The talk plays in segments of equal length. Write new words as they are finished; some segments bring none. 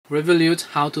Revolut,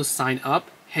 how to sign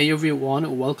up. Hey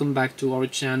everyone, welcome back to our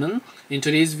channel. In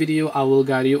today's video, I will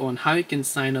guide you on how you can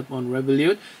sign up on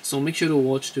Revolut, so make sure to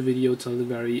watch the video till the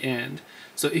very end.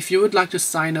 So if you would like to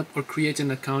sign up or create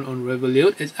an account on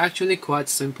Revolut, it's actually quite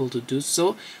simple to do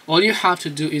so. All you have to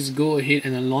do is go ahead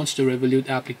and then launch the Revolut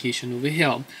application over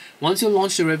here. Once you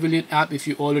launch the Revolut app, if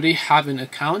you already have an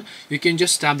account, you can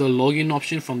just tap the login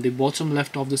option from the bottom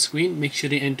left of the screen. Make sure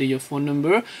to enter your phone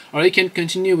number, or you can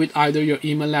continue with either your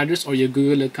email address or your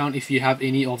Google account if you have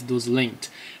any of those linked.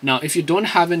 Now, if you don't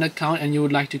have an account and you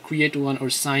would like to create one or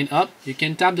sign up, you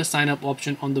can tap the sign up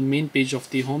option on the main page of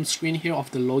the home screen here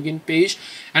of the login page.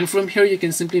 And from here, you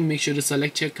can simply make sure to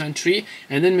select your country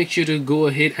and then make sure to go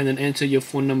ahead and then enter your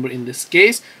phone number in this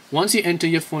case. Once you enter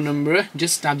your phone number,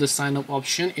 just tap the sign up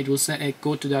option. It will send a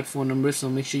code to that phone number, so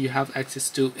make sure you have access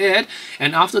to it.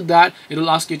 And after that, it will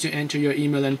ask you to enter your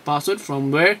email and password,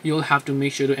 from where you'll have to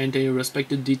make sure to enter your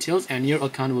respective details and your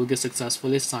account will get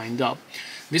successfully signed up.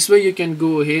 This way you can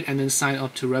go ahead and then sign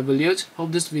up to Revolut.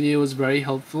 Hope this video was very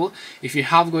helpful. If you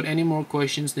have got any more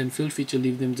questions, then feel free to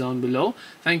leave them down below.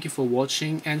 Thank you for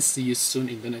watching and see you soon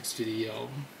in the next video.